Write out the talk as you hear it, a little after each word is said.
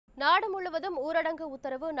நாடு முழுவதும் ஊரடங்கு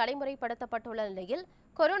உத்தரவு நடைமுறைப்படுத்தப்பட்டுள்ள நிலையில்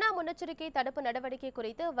கொரோனா முன்னெச்சரிக்கை தடுப்பு நடவடிக்கை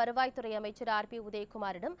குறித்து வருவாய்த்துறை அமைச்சர் RP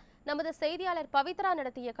உதயகுமாரிடம் நமது செய்தியாளர் பவித்ரா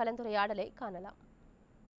நடத்திய கலந்துரையாடலை காணலாம்.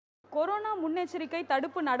 கொரோனா முன்னெச்சரிக்கை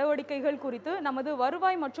தடுப்பு நடவடிக்கைகள் குறித்து நமது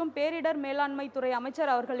வருவாய் மற்றும் பேரிடர் மேலாண்மை துறை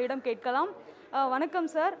அமைச்சர் அவர்களிடம் கேட்கலாம்.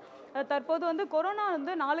 வணக்கம் சார். தற்போது கொரோனா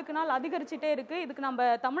நாளுக்கு நாள் அதிகரிச்சுட்டே இருக்கு. இதுக்கு நம்ம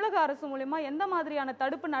தமிழக அரசு மூலமா எந்த மாதிரியான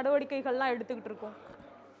தடுப்பு நடவடிக்கைகள்லாம் எடுத்துக்கிட்டு இருக்கோம்?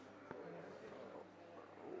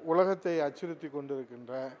 உலகத்தை அச்சுறுத்தி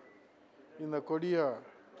கொண்டிருக்கின்ற இந்த கொடிய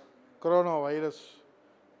கொரோனா வைரஸ்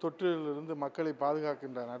தொற்றிலிருந்து மக்களை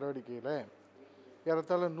பாதுகாக்கின்ற நடவடிக்கையில்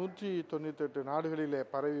ஏறத்தாழ 198 நாடுகளிலே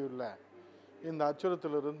பரவியுள்ள இந்த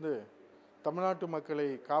அச்சுறுத்தலிருந்து தமிழ்நாட்டு மக்களை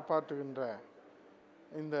காப்பாற்றுகின்ற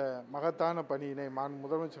இந்த மகத்தான பணியினை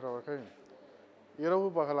முதலமைச்சர் அவர்கள் இரவு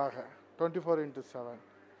பகலாக 24x7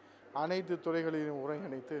 அனைத்து துறைகளிலும்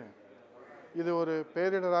ஒருங்கிணைத்து இது ஒரு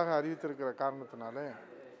பேரிடராக அறிவித்திருக்கிற காரணத்தினால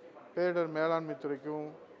பேரிடர் மேலாண்மை துறைக்கும்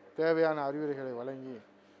தேவையான அறிவுரைகளை வழங்கி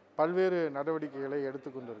பல்வேறு நடவடிக்கைகளை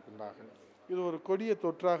எடுத்துக்கொண்டிருக்கின்றார்கள். இது ஒரு கொடிய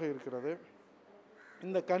தொற்றாக இருக்கிறது.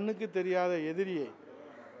 இந்த கண்ணுக்கு தெரியாத எதிரியை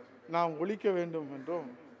நாம் ஒழிக்க வேண்டும் என்றும்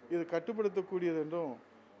இது கட்டுப்படுத்தக்கூடியது என்றும்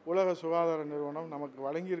உலக சுகாதார நிறுவனம் நமக்கு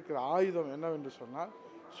வழங்கியிருக்கிற ஆயுதம் என்னவென்று சொன்னால்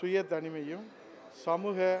சுய தனிமையும்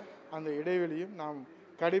சமூக அந்த இடைவெளியும் நாம்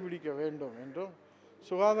கடைபிடிக்க வேண்டும் என்றும்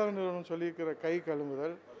சுகாதார நிறுவனம் சொல்லியிருக்கிற கை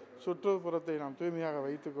கழுவுதல், சுற்றுப்புறத்தை நாம் தூய்மையாக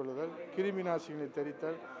வைத்துக் கொள்ளுதல், கிருமி நாசினிகளை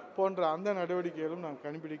தெளித்தல் போன்ற அந்த நடவடிக்கைகளும் நாம்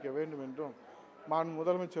கடைபிடிக்க வேண்டும் என்றும்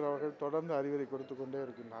முதலமைச்சர் அவர்கள் தொடர்ந்து அறிவுரை கொடுத்து கொண்டே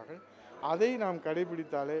இருக்கின்றார்கள். அதை நாம்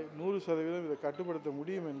கடைபிடித்தாலே 100% இதை கட்டுப்படுத்த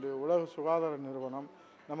முடியும் என்று உலக சுகாதார நிறுவனம்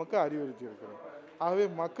நமக்கு அறிவுறுத்தியிருக்கிறது. ஆகவே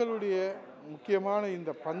மக்களுடைய முக்கியமான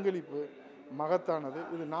இந்த பங்களிப்பு மகத்தானது.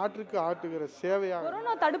 இது நாட்டுக்கு ஆற்றுகிற சேவையாக.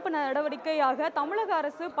 கொரோனா தடுப்பு நடவடிக்கையாக தமிழக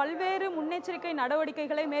அரசு பல்வேறு முன்னெச்சரிக்கை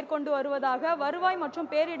நடவடிக்கைகளை மேற்கொண்டு வருவதாக வருவாய் மற்றும்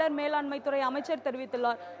பேரிடர் மேலாண்மை துறை அமைச்சர்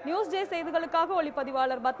தெரிவித்துள்ளார். NewsJ செய்திகளுக்காக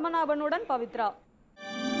ஒளிப்பதிவாளர் பத்மநாபனுடன் பவித்ரா.